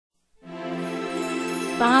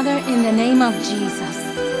Father, in the name of Jesus,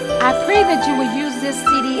 I pray that you will use this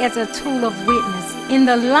city as a tool of witness in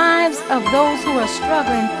the lives of those who are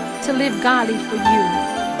struggling to live godly for you.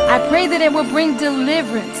 I pray that it will bring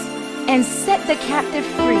deliverance and set the captive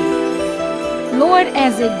free. Lord,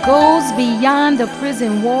 as it goes beyond the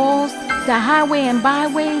prison walls, the highway and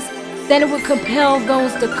byways, that it will compel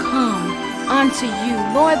those to come unto you.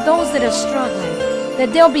 Lord, those that are struggling,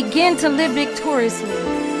 that they'll begin to live victoriously.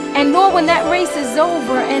 And Lord, when that race is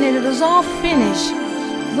over and it is all finished,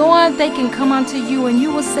 Lord, they can come unto you and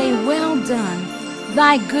you will say, well done,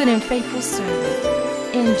 thy good and faithful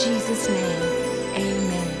servant. In Jesus' name,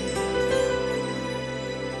 amen.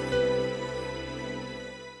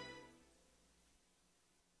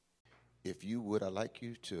 If you would, I'd like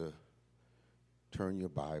you to turn your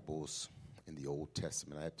Bibles in the Old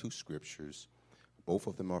Testament. I have two scriptures. Both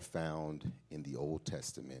of them are found in the Old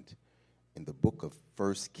Testament. In the book of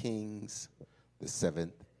 1 Kings, the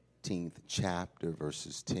 17th chapter,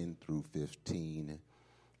 verses 10 through 15,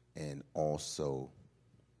 and also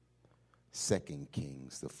 2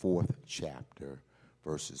 Kings, the 4th chapter,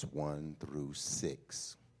 verses 1 through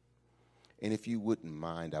 6. And if you wouldn't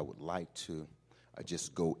mind, I would like to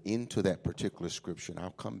just go into that particular scripture, and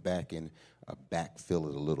I'll come back and backfill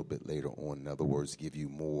it a little bit later on. In other words, give you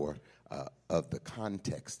more of the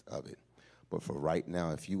context of it. But for right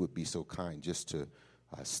now, if you would be so kind just to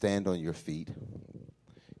stand on your feet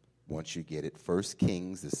once you get it. 1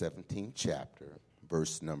 Kings, the 17th chapter,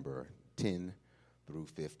 verse number 10 through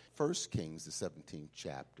 15. 1 Kings, the 17th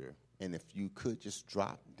chapter. And if you could just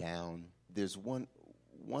drop down, there's one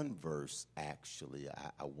verse, actually,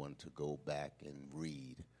 I want to go back and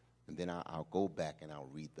read. And then I'll go back and I'll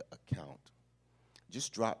read the account.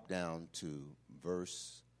 Just drop down to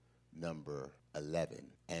verse number 11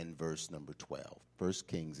 and verse number 12. 1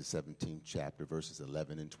 Kings, the 17th chapter, verses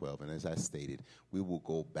 11 and 12. And as I stated, we will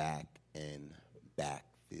go back and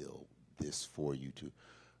backfill this for you to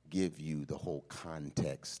give you the whole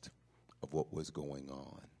context of what was going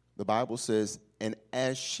on. The Bible says, and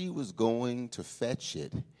as she was going to fetch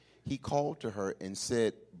it, he called to her and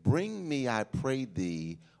said, bring me, I pray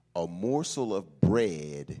thee, a morsel of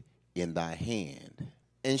bread in thy hand.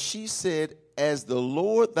 And she said, as the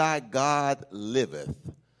Lord thy God liveth,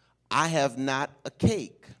 I have not a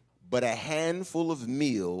cake, but a handful of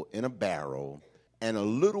meal in a barrel, and a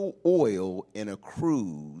little oil in a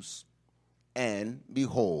cruse. And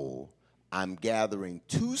behold, I'm gathering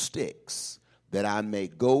 2 sticks, that I may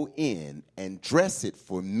go in and dress it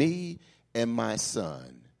for me and my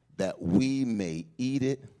son, that we may eat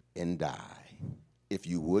it and die. If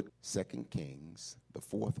you would, 2 Kings, the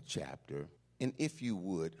 4th chapter. And if you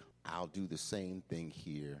would, I'll do the same thing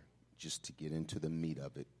here just to get into the meat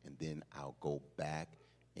of it, and then I'll go back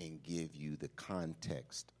and give you the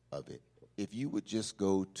context of it. If you would just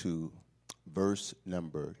go to verse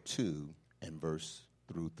number 2 and verse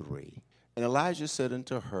through 3. And Elijah said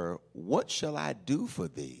unto her, what shall I do for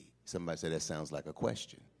thee? Somebody said that sounds like a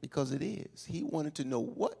question, because it is. He wanted to know,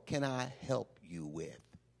 what can I help you with?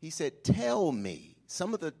 He said, tell me.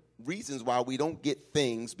 Some of the reasons why we don't get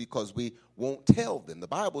things because we won't tell them. The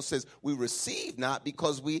Bible says we receive not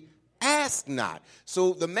because we ask not.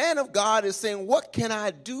 So the man of God is saying, what can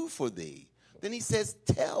I do for thee? Then he says,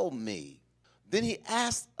 tell me. Then he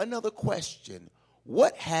asked another question,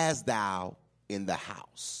 what hast thou in the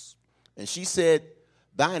house? And she said,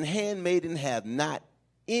 thine handmaiden have not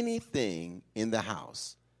anything in the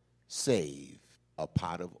house, save a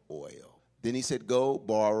pot of oil. Then he said, go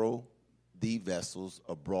borrow thee vessels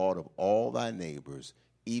abroad of all thy neighbors,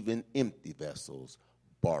 even empty vessels,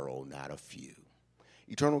 borrow not a few.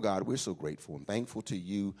 Eternal God, we're so grateful and thankful to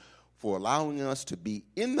you for allowing us to be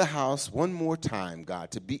in the house one more time, God,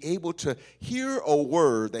 to be able to hear a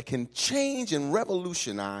word that can change and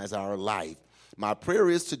revolutionize our life. My prayer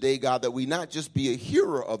is today, God, that we not just be a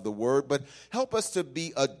hearer of the word, but help us to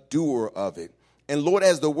be a doer of it. And Lord,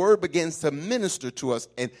 as the word begins to minister to us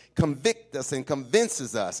and convict us and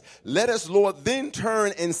convinces us, let us, Lord, then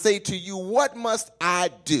turn and say to you, what must I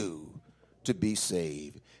do to be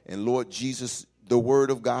saved? And Lord Jesus, the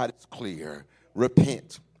word of God is clear.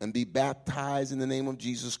 Repent and be baptized in the name of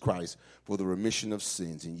Jesus Christ for the remission of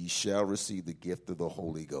sins, and ye shall receive the gift of the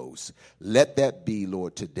Holy Ghost. Let that be,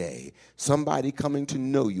 Lord, today. Somebody coming to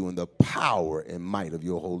know you in the power and might of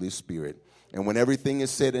your Holy Spirit. And when everything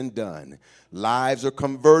is said and done, lives are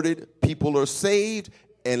converted, people are saved,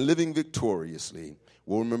 and living victoriously.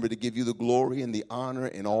 We'll remember to give you the glory and the honor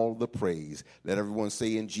and all the praise. Let everyone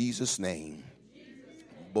say in Jesus' name.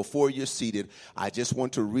 Before you're seated, I just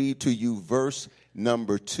want to read to you verse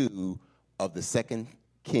number 2 of the 2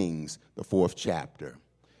 Kings, the 4th chapter.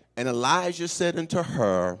 And Elijah said unto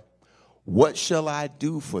her, what shall I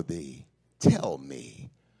do for thee? Tell me,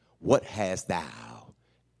 what hast thou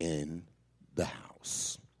in the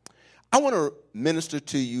house? I want to minister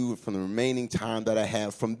to you from the remaining time that I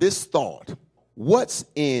have from this thought. What's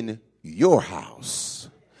in your house?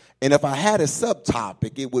 And if I had a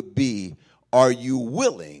subtopic, it would be, are you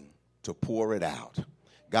willing to pour it out?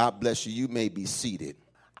 God bless you. You may be seated.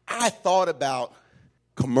 I thought about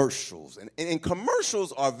commercials, and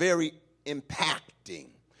commercials are very impacting.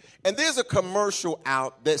 And there's a commercial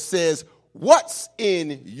out that says, what's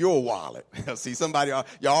in your wallet? See, somebody, y'all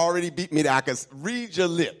already beat me there. I can read your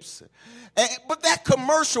lips. But that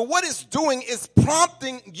commercial, what it's doing is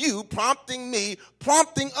prompting you, prompting me,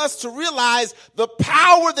 prompting us to realize the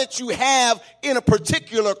power that you have in a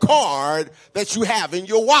particular card that you have in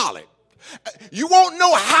your wallet. You won't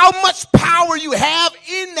know how much power you have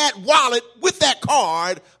in that wallet with that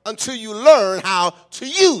card until you learn how to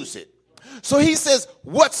use it. So he says,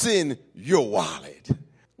 what's in your wallet?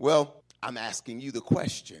 Well, I'm asking you the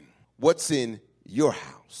question, what's in your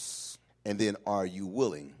house? And then are you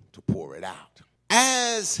willing to pour it out?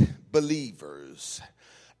 As believers,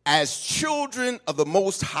 as children of the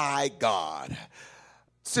Most High God,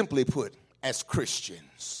 simply put, as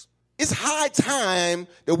Christians, it's high time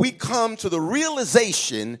that we come to the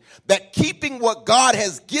realization that keeping what God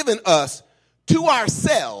has given us to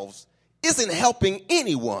ourselves isn't helping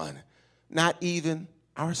anyone, not even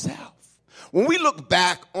ourselves. When we look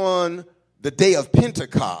back on the day of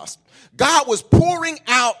Pentecost, God was pouring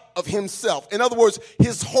out of himself. In other words,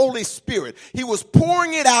 his Holy Spirit. He was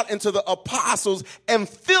pouring it out into the apostles and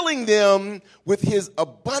filling them with his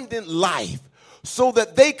abundant life so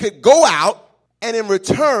that they could go out and in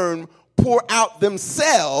return pour out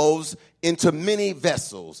themselves into many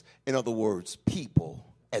vessels. In other words, people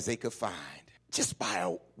as they could find, just by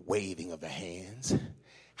a waving of the hands.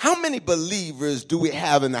 How many believers do we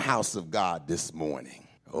have in the house of God this morning?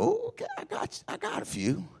 Okay, I got a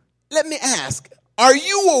few. Let me ask, are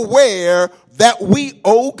you aware that we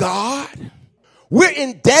owe God? We're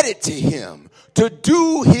indebted to him to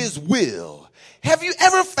do his will. Have you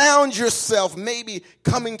ever found yourself maybe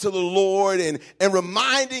coming to the Lord and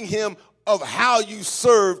reminding him of how you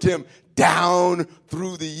served him down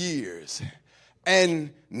through the years?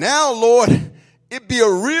 And now, Lord, it'd be a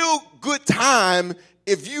real good time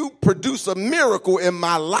if you produce a miracle in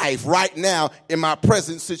my life right now in my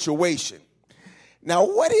present situation. Now,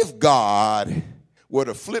 what if God were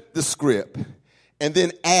to flip the script and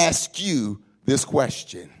then ask you this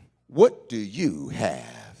question? What do you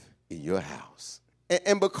have in your house?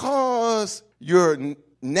 And because you're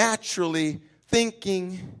naturally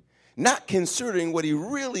thinking, not considering what he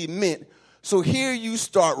really meant, so here you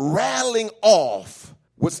start rattling off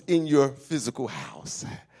what's in your physical house.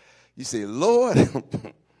 You say, Lord,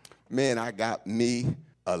 man, I got me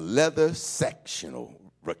a leather sectional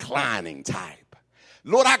reclining type.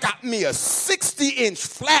 Lord, I got me a 60-inch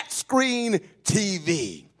flat screen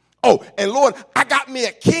TV. Oh, and Lord, I got me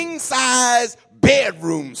a king-size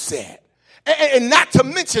bedroom set. And not to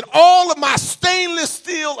mention all of my stainless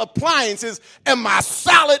steel appliances and my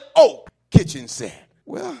solid oak kitchen set.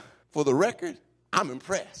 Well, for the record, I'm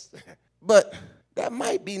impressed. But that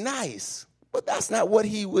might be nice. But that's not what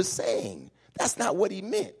he was saying. That's not what he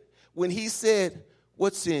meant when he said,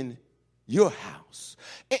 what's in your house?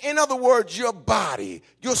 In other words, your body,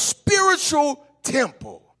 your spiritual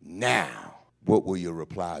temple. Now, what will your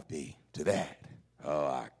reply be to that?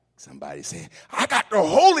 Oh, somebody saying, I got the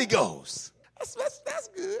Holy Ghost. That's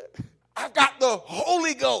good. I've got the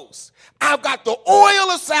Holy Ghost. I've got the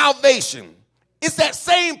oil of salvation. It's that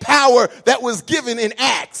same power that was given in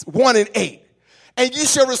Acts 1:8. And you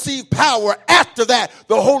shall receive power after that.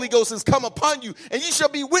 The Holy Ghost has come upon you. And you shall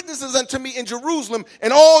be witnesses unto me in Jerusalem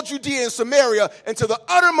and all Judea and Samaria and to the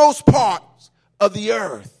uttermost parts of the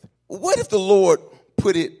earth. What if the Lord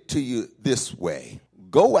put it to you this way?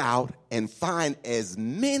 Go out and find as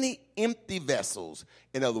many empty vessels,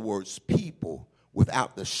 in other words, people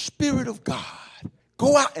without the Spirit of God.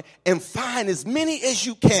 Go out and find as many as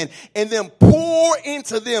you can and then pour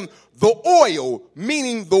into them the oil,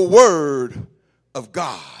 meaning the word of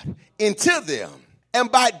God, into them.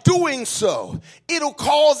 And by doing so, it'll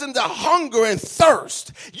cause them to hunger and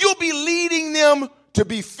thirst. You'll be leading them to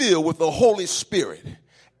be filled with the Holy Spirit.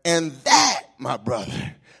 And that, my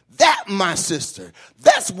brother, that, my sister,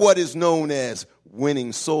 that's what is known as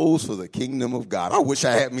winning souls for the kingdom of God. I wish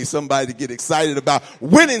I had me somebody to get excited about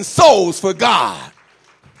winning souls for God.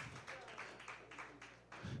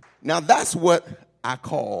 Now, that's what I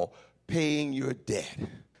call paying your debt.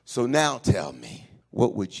 So now tell me,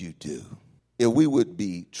 what would you do if we would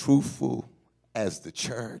be truthful, as the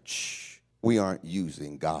church, we aren't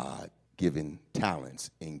using God-given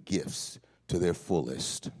talents and gifts to their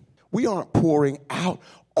fullest. We aren't pouring out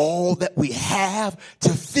all that we have to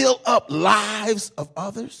fill up lives of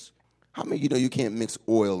others. How many of you know you can't mix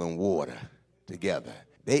oil and water together?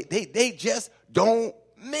 They just don't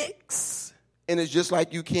mix. And it's just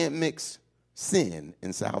like you can't mix sin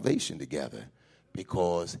and salvation together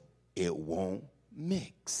because it won't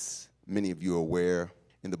mix. Many of you are aware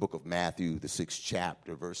in the book of Matthew, the 6th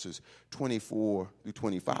chapter, verses 24 through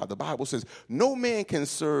 25, the Bible says, no man can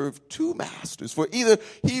serve two masters, for either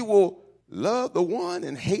he will love the one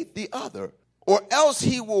and hate the other, or else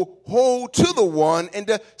he will hold to the one and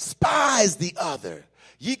despise the other.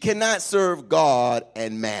 Ye cannot serve God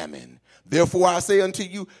and mammon. Therefore I say unto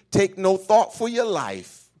you, take no thought for your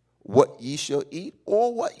life, what ye shall eat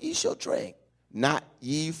or what ye shall drink. Not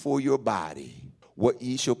ye for your body, what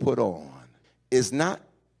ye shall put on. Is not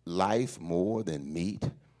life more than meat,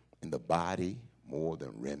 and the body more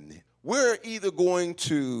than raiment? We're either going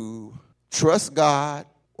to trust God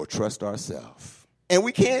or trust ourselves. And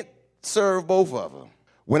we can't serve both of them.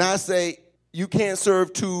 When I say you can't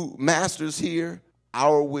serve two masters here,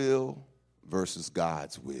 our will versus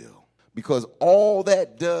God's will. Because all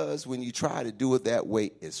that does when you try to do it that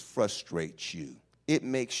way is frustrate you. It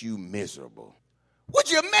makes you miserable. Would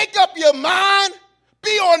you make up your mind? Be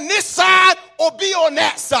on this side or be on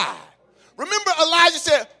that side? Remember Elijah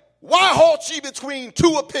said, why halt ye between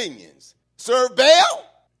two opinions? Serve Baal,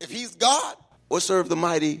 if he's God, or serve the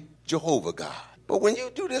mighty Jehovah God. But when you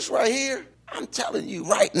do this right here, I'm telling you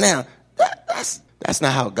right now, that's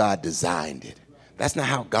not how God designed it. That's not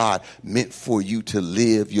how God meant for you to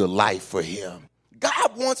live your life for him.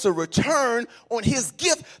 God wants a return on his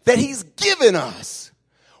gift that he's given us.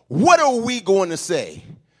 What are we going to say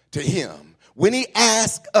to him when he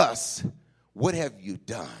asks us, what have you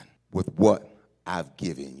done with what I've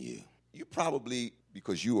given you? You probably,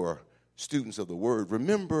 because you are students of the word,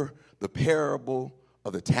 remember the parable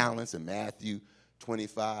of the talents in Matthew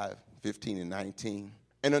 25, 15, and 19.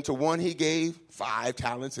 And unto one he gave 5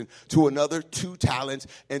 talents, and to another 2 talents,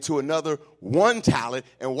 and to another 1 talent.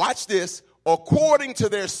 And watch this, according to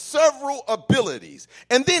their several abilities.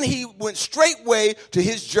 And then he went straightway to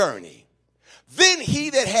his journey. Then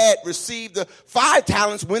he that had received the 5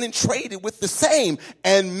 talents went and traded with the same,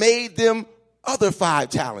 and made them other 5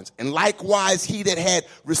 talents. And likewise he that had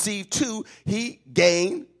received 2, he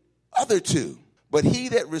gained other 2. But he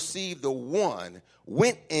that received the 1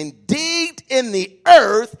 went and digged in the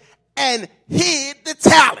earth and hid the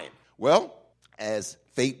talent. Well, as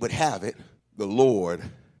fate would have it, the Lord,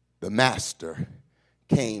 the master,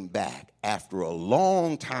 came back after a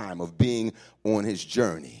long time of being on his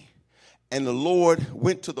journey. And the Lord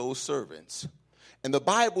went to those servants. And the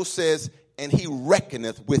Bible says, and he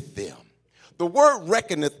reckoneth with them. The word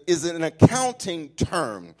reckoneth is an accounting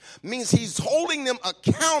term. It means he's holding them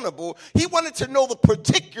accountable. He wanted to know the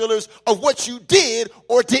particulars of what you did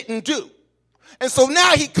or didn't do. And so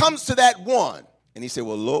now he comes to that one. And he said,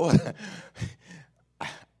 well, Lord,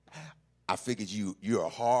 I figured you're a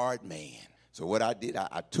hard man. So what I did,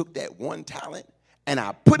 I took that 1 talent and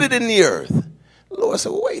I put it in the earth. The Lord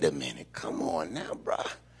said, well, wait a minute. Come on now, bro.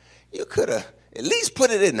 You could have at least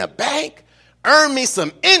put it in the bank, earn me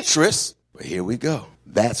some interest. But here we go.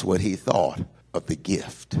 That's what he thought of the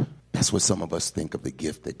gift. That's what some of us think of the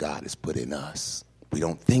gift that God has put in us. We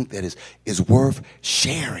don't think that is worth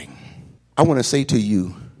sharing. I want to say to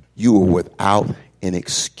you, you are without an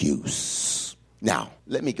excuse. Now,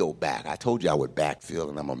 let me go back. I told you I would backfill,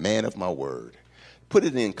 and I'm a man of my word. Put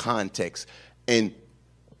it in context. In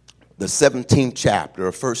the 17th chapter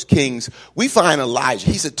of 1 Kings, we find Elijah.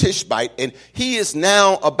 He's a Tishbite, and he is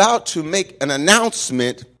now about to make an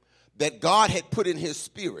announcement that God had put in his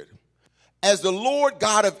spirit. As the Lord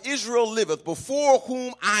God of Israel liveth, before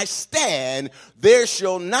whom I stand, there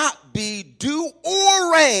shall not be dew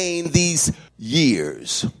or rain these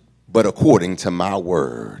years, but according to my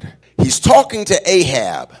word. He's talking to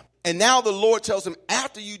Ahab. And now the Lord tells him,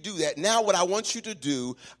 after you do that, now what I want you to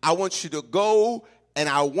do, I want you to go and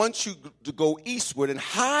I want you to go eastward and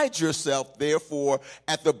hide yourself, therefore,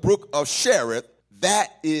 at the brook of Cherith, that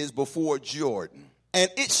is before Jordan. And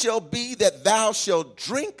it shall be that thou shalt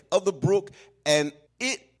drink of the brook, and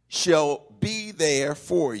it shall be there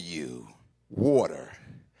for you, water.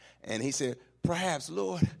 And he said, perhaps,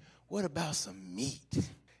 Lord, what about some meat?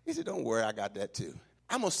 He said, don't worry, I got that too.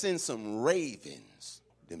 I'm going to send some ravens,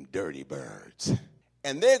 them dirty birds.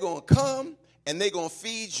 And they're going to come, and they're going to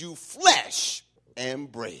feed you flesh and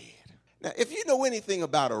bread. Now, if you know anything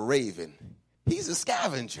about a raven, he's a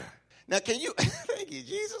scavenger. Now, can you, thank you,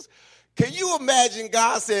 Jesus. Can you imagine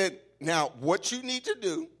God said, Now, what you need to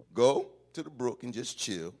do, go to the brook and just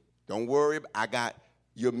chill. Don't worry. I got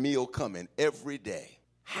your meal coming every day.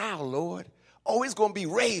 How, Lord? Oh, it's going to be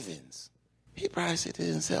ravens. He probably said to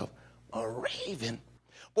himself, a raven?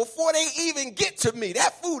 Before they even get to me,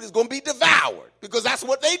 that food is going to be devoured because that's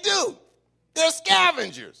what they do. They're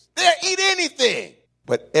scavengers. They'll eat anything.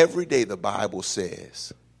 But every day the Bible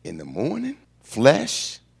says, in the morning,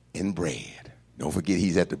 flesh and bread. Don't forget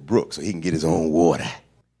he's at the brook so he can get his own water.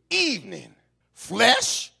 Evening,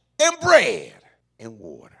 flesh and bread and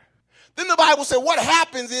water. Then the Bible said what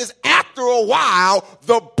happens is after a while,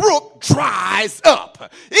 the brook dries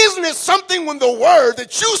up. Isn't it something when the word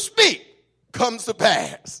that you speak comes to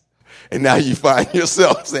pass? And now you find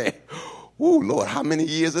yourself saying, oh, Lord, how many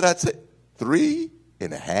years did I take?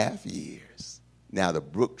 3.5 years. Now the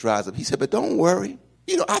brook dries up. He said, but don't worry.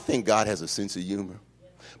 You know, I think God has a sense of humor.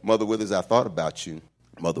 Mother Withers, I thought about you.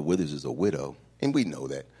 Mother Withers is a widow, and we know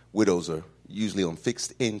that. Widows are usually on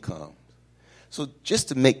fixed income. So just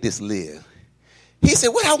to make this live, he said,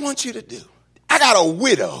 what I want you to do, I got a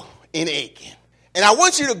widow in Aiken, and I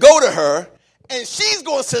want you to go to her, and she's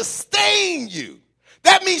going to sustain you.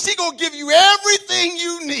 That means she's going to give you everything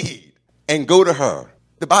you need. And go to her.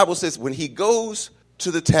 The Bible says when he goes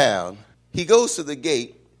to the town, he goes to the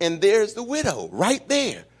gate, and there's the widow right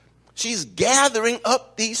there. She's gathering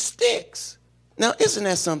up these sticks. Now, isn't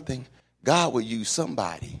that something? God will use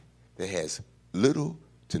somebody that has little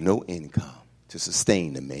to no income to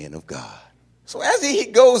sustain the man of God. So as he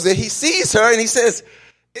goes there, he sees her and he says,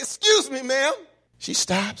 excuse me, ma'am. She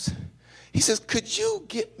stops. He says, could you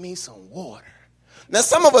get me some water? Now,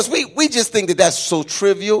 some of us, we just think that that's so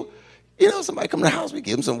trivial. You know, somebody come to the house, we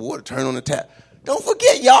give them some water, turn on the tap. Don't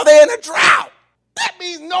forget, y'all, they're in a drought. That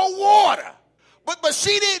means no water. But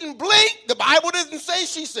she didn't blink. The Bible doesn't say.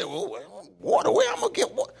 She said, well, water, where I'm going to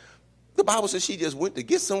get water? The Bible says she just went to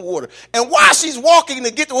get some water. And while she's walking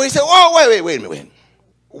to get the water, he said, oh, wait a minute.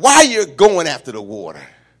 While you're going after the water,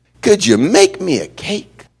 could you make me a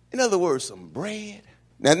cake? In other words, some bread.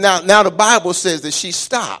 Now the Bible says that she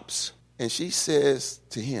stops and she says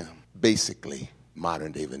to him, basically,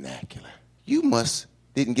 modern day vernacular, you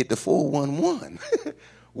didn't get the 411.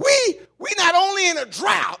 we not only in a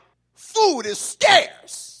drought, food is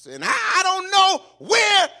scarce. And I don't know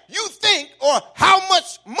where you think or how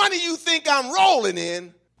much money you think I'm rolling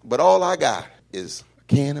in, but all I got is a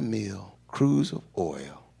can of meal, cruise of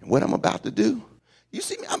oil. And what I'm about to do, you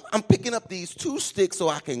see me, I'm picking up these 2 sticks so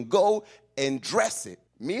I can go and dress it.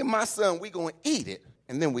 Me and my son, we're going to eat it,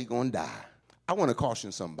 and then we're going to die. I want to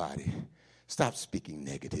caution somebody. Stop speaking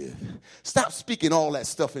negative. Stop speaking all that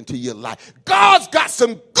stuff into your life. God's got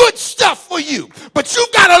some good stuff for you, but you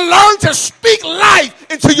got to learn to speak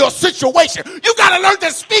life into your situation. You got to learn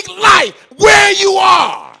to speak life where you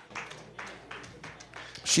are.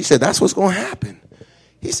 She said, that's what's going to happen.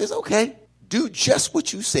 He says, okay, do just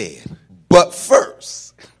what you said, but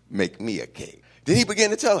first make me a cake. Then he began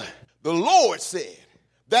to tell her, the Lord said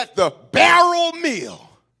that the barrel meal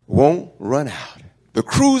won't run out. The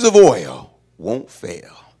cruse of oil won't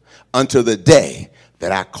fail until the day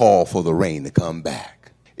that I call for the rain to come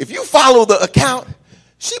back. If you follow the account,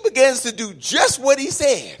 she begins to do just what he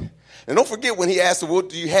said. And don't forget when he asked her, what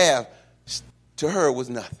do you have? To her it was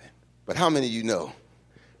nothing. But how many of you know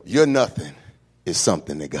your nothing is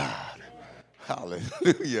something to God?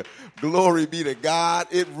 Hallelujah. Glory be to God.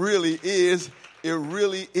 It really is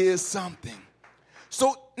something.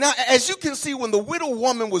 So now, as you can see, when the widow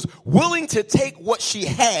woman was willing to take what she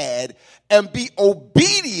had and be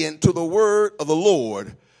obedient to the word of the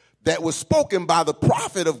Lord that was spoken by the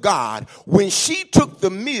prophet of God, when she took the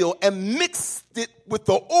meal and mixed it with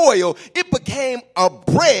the oil, it became a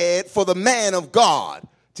bread for the man of God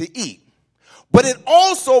to eat. But it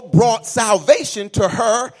also brought salvation to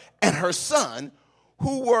her and her son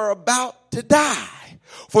who were about to die.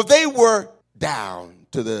 For they were down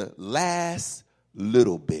to the last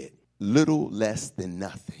little bit, little less than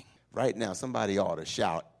nothing. Right now, somebody ought to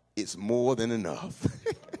shout, it's more than enough.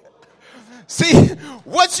 See,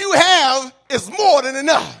 what you have is more than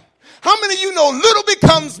enough. How many of you know little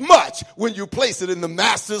becomes much when you place it in the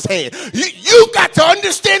master's hand? You got to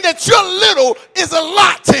understand that your little is a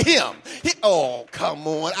lot to him. Oh, come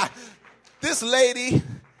on. This lady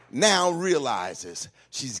now realizes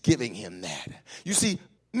she's giving him that. You see,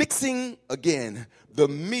 mixing, again, the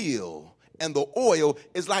meal and the oil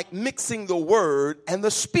is like mixing the word and the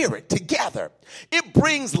spirit together. It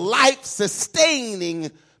brings life-sustaining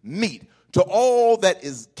meat to all that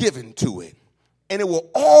is given to it. And it will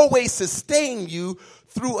always sustain you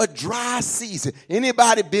through a dry season.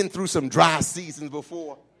 Anybody been through some dry seasons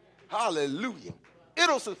before? Hallelujah.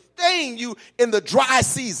 It'll sustain you in the dry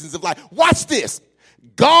seasons of life. Watch this.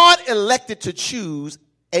 God elected to choose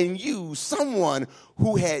and use someone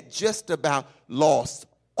who had just about lost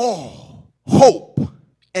all hope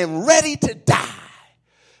and ready to die.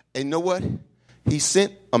 And you know what? He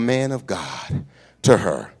sent a man of God to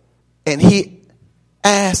her, and he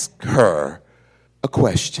asked her a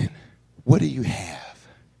question. What do you have?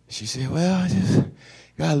 She said, well, I just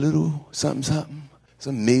got a little something,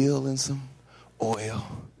 some meal and some oil.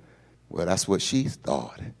 Well, that's what she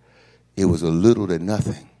thought. It was a little to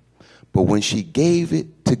nothing. But when she gave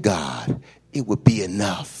it to God, it would be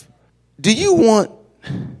enough. Do you want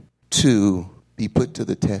to be put to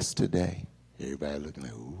the test today? Everybody looking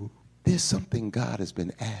like, ooh. There's something God has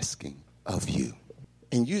been asking of you.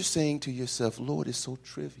 And you're saying to yourself, Lord, it's so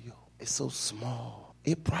trivial. It's so small.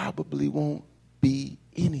 It probably won't be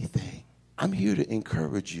anything. I'm here to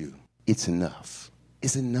encourage you. It's enough.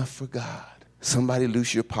 It's enough for God. Somebody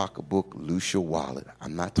loose your pocketbook, loose your wallet.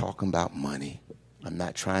 I'm not talking about money. I'm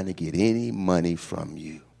not trying to get any money from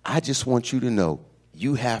you. I just want you to know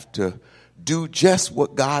you have to do just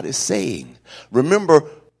what God is saying. Remember,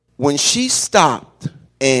 when she stopped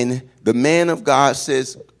and the man of God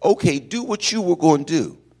says, okay, do what you were going to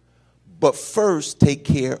do, but first take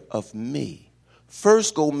care of me.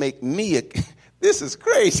 First go make me a... This is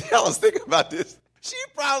crazy. I was thinking about this. She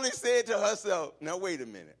probably said to herself, now wait a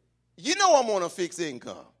minute. You know I'm on a fixed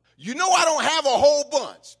income. You know I don't have a whole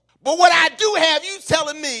bunch. But what I do have, you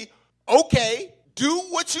telling me, okay, do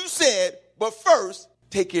what you said, but first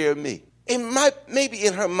take care of me. And maybe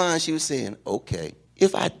in her mind she was saying, okay,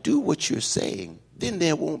 if I do what you're saying, then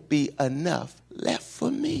there won't be enough left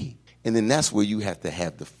for me. And then that's where you have to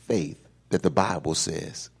have the faith that the Bible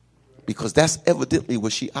says. Because that's evidently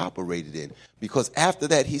what she operated in. Because after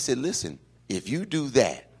that, he said, listen, if you do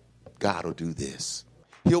that, God will do this.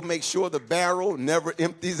 He'll make sure the barrel never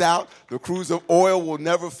empties out. The cruse of oil will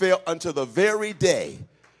never fail until the very day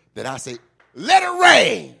that I say, let it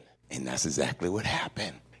rain. And that's exactly what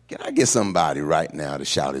happened. Can I get somebody right now to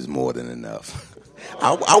shout is more than enough?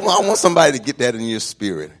 I want somebody to get that in your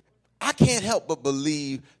spirit. I can't help but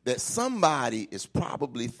believe that somebody is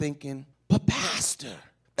probably thinking, but pastor,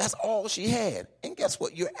 that's all she had. And guess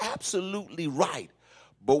what? You're absolutely right.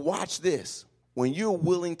 But watch this. When you're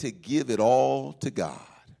willing to give it all to God,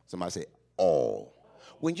 somebody say all.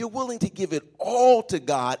 When you're willing to give it all to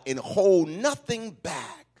God and hold nothing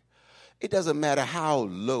back, it doesn't matter how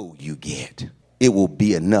low you get. It will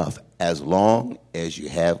be enough as long as you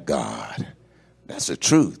have God. That's the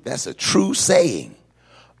truth. That's a true saying.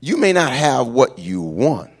 You may not have what you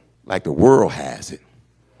want, like the world has it,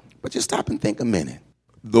 but just stop and think a minute.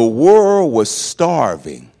 The world was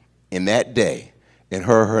starving in that day, and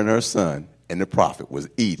her and her son and the prophet was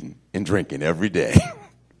eating and drinking every day.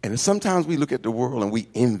 And sometimes we look at the world and we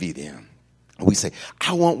envy them. And we say,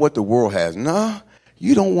 I want what the world has. No,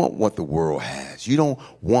 you don't want what the world has. You don't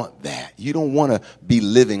want that. You don't want to be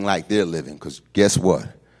living like they're living, because guess what?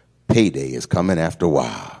 Payday is coming after a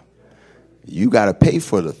while. You got to pay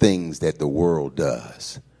for the things that the world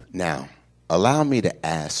does. Now, allow me to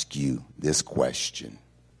ask you this question.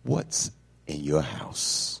 What's in your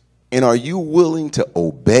house? And are you willing to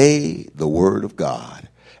obey the word of God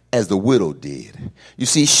as the widow did? You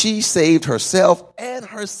see, she saved herself and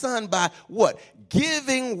her son by what?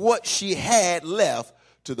 Giving what she had left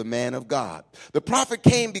to the man of God. The prophet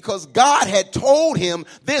came because God had told him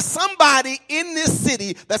there's somebody in this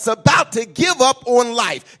city that's about to give up on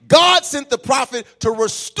life. God sent the prophet to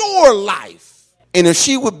restore life. And if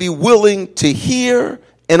she would be willing to hear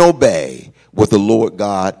and obey what the Lord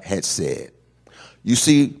God had said. You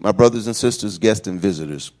see, my brothers and sisters, guests and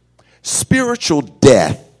visitors, spiritual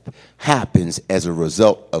death happens as a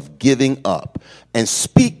result of giving up and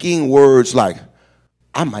speaking words like,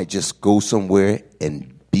 I might just go somewhere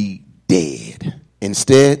and be dead.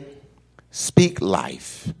 Instead, speak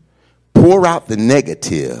life. Pour out the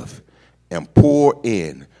negative and pour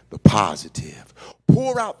in the positive.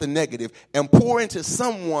 Pour out the negative and pour into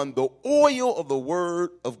someone the oil of the word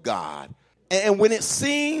of God. And when it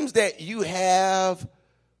seems that you have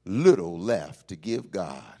little left to give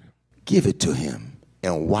God, give it to him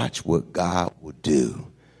and watch what God will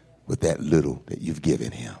do with that little that you've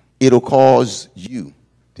given him. It'll cause you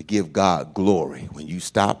to give God glory when you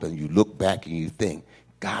stop and you look back and you think,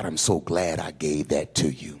 God, I'm so glad I gave that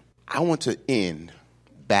to you. I want to end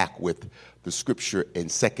back with the scripture in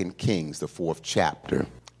 2 Kings, the 4th chapter.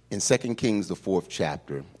 In 2 Kings, the 4th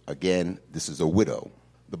chapter, again, this is a widow.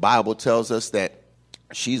 The Bible tells us that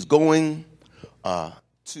she's going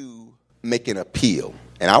to make an appeal.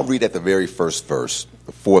 And I'll read at the very first verse,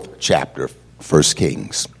 the 4th chapter, 1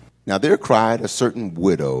 Kings. Now there cried a certain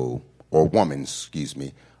widow, or woman,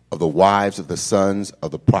 of the wives of the sons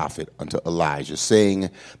of the prophet unto Elijah, saying,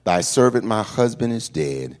 Thy servant my husband is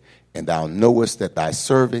dead, and thou knowest that thy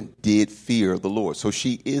servant did fear the Lord. So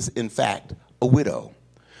she is, in fact, a widow.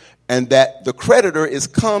 And that the creditor is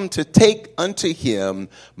come to take unto him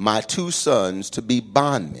my 2 sons to be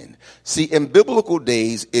bondmen. See, in biblical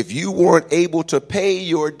days, if you weren't able to pay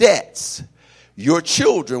your debts, your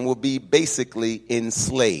children will be basically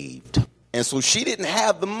enslaved. And so she didn't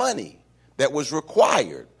have the money that was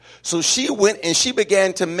required. So she went and she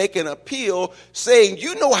began to make an appeal saying,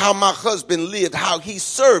 you know how my husband lived, how he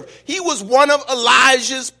served. He was one of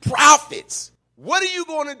Elijah's prophets. What are you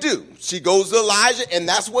going to do? She goes to Elijah, and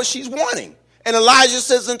that's what she's wanting. And Elijah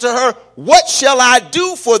says unto her, what shall I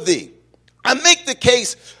do for thee? I make the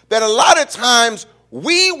case that a lot of times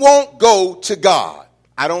we won't go to God.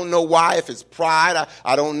 I don't know why, if it's pride.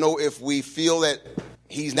 I don't know if we feel that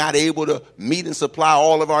he's not able to meet and supply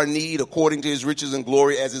all of our need according to his riches and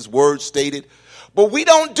glory as his word stated. But we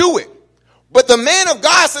don't do it. But the man of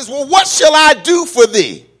God says, well, what shall I do for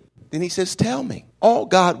thee? Then he says, tell me. All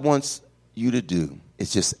God wants you to do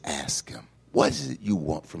is just ask him, what is it you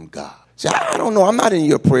want from God? See, I don't know. I'm not in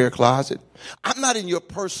your prayer closet. I'm not in your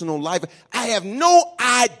personal life. I have no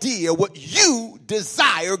idea what you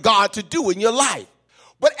desire God to do in your life.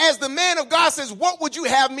 But as the man of God says, what would you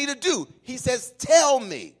have me to do? He says, tell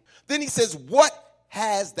me. Then he says, what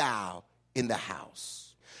hast thou in the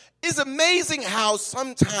house? It's amazing how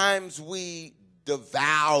sometimes we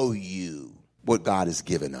devalue what God has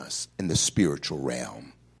given us in the spiritual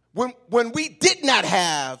realm. When we did not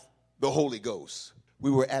have the Holy Ghost,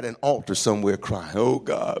 we were at an altar somewhere crying, oh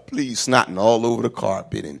God, please, snotting all over the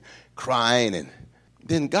carpet and crying. And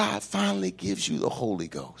then God finally gives you the Holy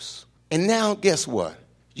Ghost. And now guess what?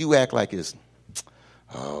 You act like it's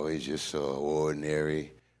just so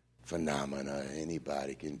ordinary phenomena.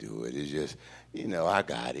 Anybody can do it. It's just, I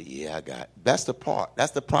got it. Yeah, I got it. That's the part.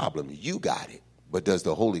 That's the problem. You got it. But does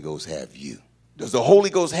the Holy Ghost have you? Does the Holy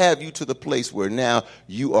Ghost have you to the place where now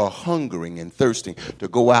you are hungering and thirsting to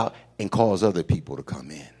go out and cause other people to come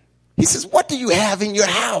in? He says, what do you have in your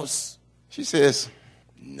house? She says,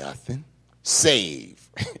 nothing. Save.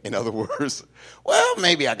 In other words, well,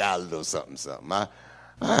 maybe I got a little something.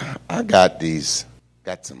 I got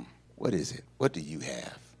some, what is it? What do you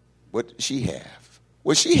have? What does she have?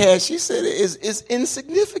 What she has, she said, is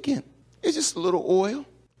insignificant. It's just a little oil,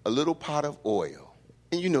 a little pot of oil.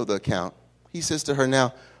 And you know the account. He says to her,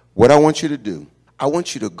 now, what I want you to do, I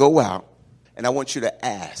want you to go out and I want you to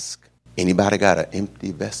ask, anybody got an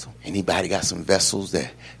empty vessel? Anybody got some vessels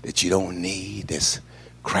that you don't need, that's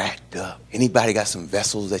cracked up? Anybody got some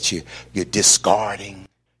vessels that you're discarding?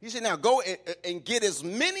 He said, now go and get as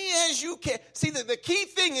many as you can. See, the key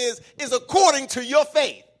thing is according to your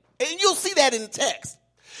faith. And you'll see that in the text.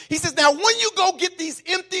 He says, now when you go get these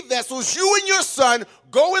empty vessels, you and your son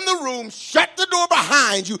go in the room, shut the door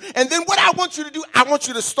behind you. And then what I want you to do, I want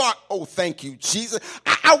you to start, oh, thank you, Jesus.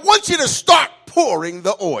 I want you to start pouring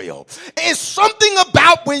the oil. It's something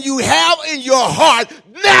about when you have in your heart,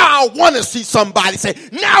 now I want to see somebody say,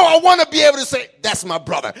 now I want to be able to say, that's my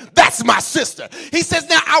brother, that's my sister. He says,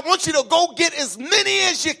 now I want you to go get as many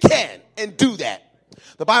as you can and do that.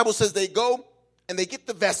 The Bible says they go and they get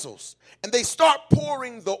the vessels and they start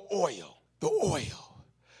pouring the oil. The oil.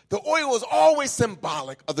 The oil is always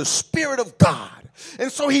symbolic of the Spirit of God.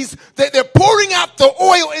 And so they're pouring out the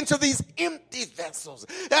oil into these empty vessels.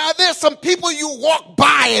 There's some people you walk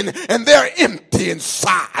by and they're empty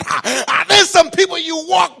inside. There's some people you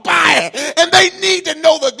walk by and they need to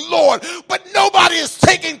know the Lord, but nobody is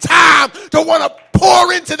taking time to want to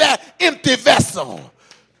pour into that empty vessel.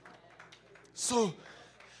 So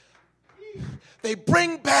they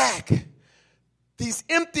bring back these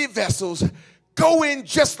empty vessels, go in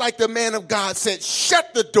just like the man of God said,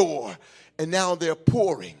 shut the door. And now they're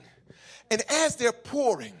pouring. And as they're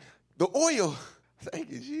pouring, the oil, thank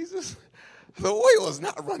you, Jesus, the oil is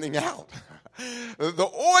not running out. The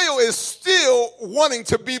oil is still wanting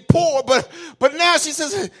to be poured, but now she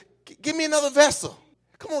says, give me another vessel.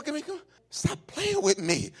 Come on. Stop playing with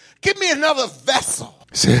me. Give me another vessel.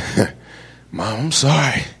 I said, Mom, I'm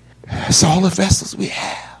sorry. That's all the vessels we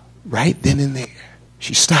have. Right then and there,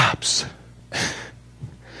 she stops.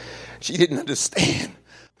 She didn't understand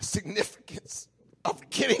the significance of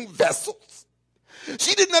getting vessels.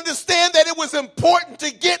 She didn't understand that it was important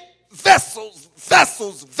to get vessels.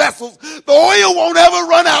 The oil won't ever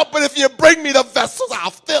run out, but if you bring me the vessels,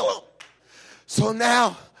 I'll fill them. So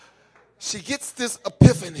now she gets this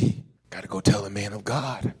epiphany. Got to go tell the man of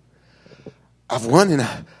God. I've run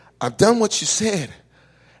and I've done what you said.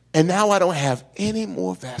 And now I don't have any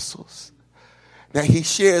more vessels. Now he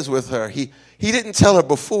shares with her. He didn't tell her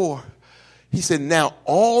before. He said, now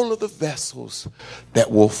all of the vessels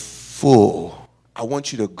that were full, I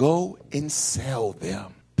want you to go and sell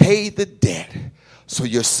them. Pay the debt so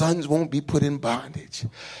your sons won't be put in bondage.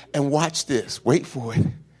 And watch this. Wait for it.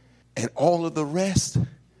 And all of the rest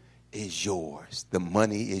is yours. The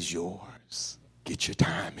money is yours. Get your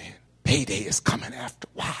time in. Payday is coming after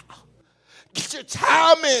a while. Get your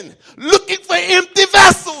time in looking for empty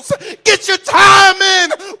vessels. Get your time in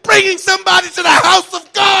bringing somebody to the house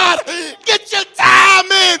of God. Get your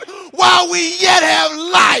time in while we yet have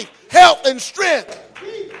life, health, and strength.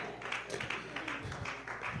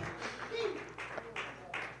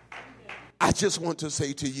 I just want to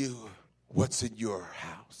say to you, what's in your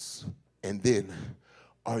house? And then,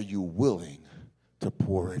 are you willing to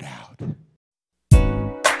pour it out?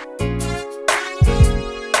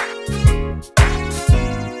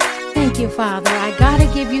 Thank you, Father. I gotta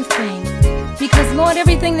give you thanks. Because, Lord,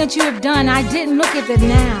 everything that you have done, I didn't look at the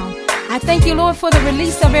now. I thank you, Lord, for the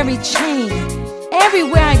release of every chain.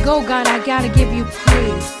 Everywhere I go, God, I gotta give you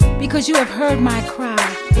praise. Because you have heard my cry.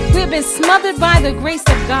 We have been smothered by the grace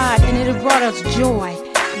of God, and it has brought us joy.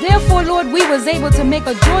 Therefore, Lord, we was able to make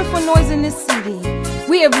a joyful noise in this city.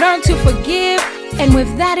 We have learned to forgive, and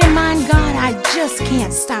with that in mind, God, I just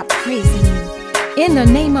can't stop praising you. In the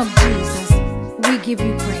name of Jesus, we give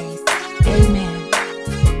you praise. Amen.